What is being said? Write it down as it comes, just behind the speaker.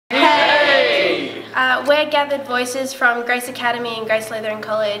We're Gathered Voices from Grace Academy and Grace Lutheran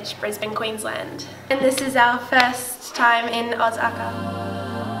College, Brisbane, Queensland. And this is our first time in AUSACA.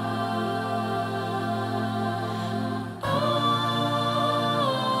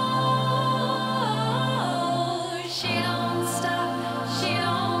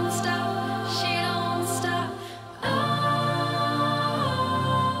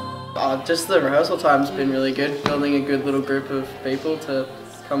 Just the rehearsal time's been really good, building a good little group of people to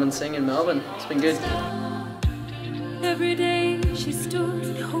come and sing in Melbourne. It's been good. Every day she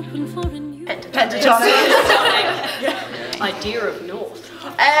stood hoping for a new Pentatonic. Idea of North.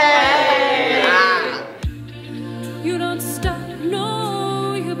 Hey. You don't stop,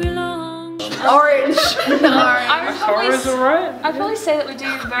 no, you belong. Orange. I'd probably say that we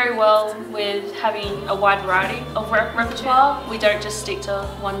do very well with having a wide variety of repertoire. We don't just stick to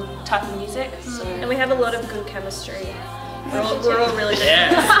one type of music. So. And we have a lot of good chemistry. We're all really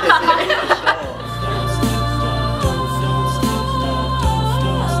good.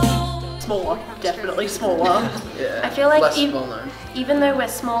 Smaller, definitely smaller. Yeah, I feel like less well known. Even though we're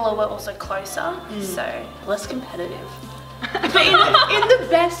smaller, we're also closer. So Less competitive. But in the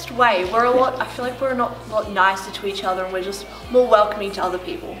best way. I feel like we're a lot nicer to each other and we're just more welcoming to other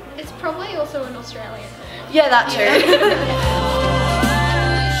people. It's probably also an Australian. Yeah, that too.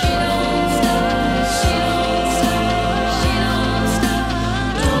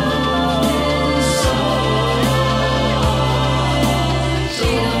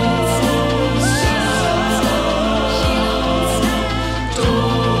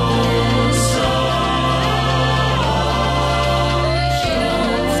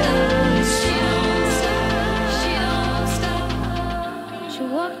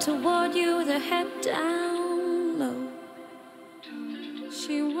 Toward you with her head down low.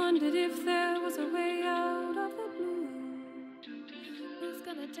 She wondered if there was a way out of the blue. Who's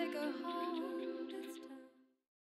gonna take her home?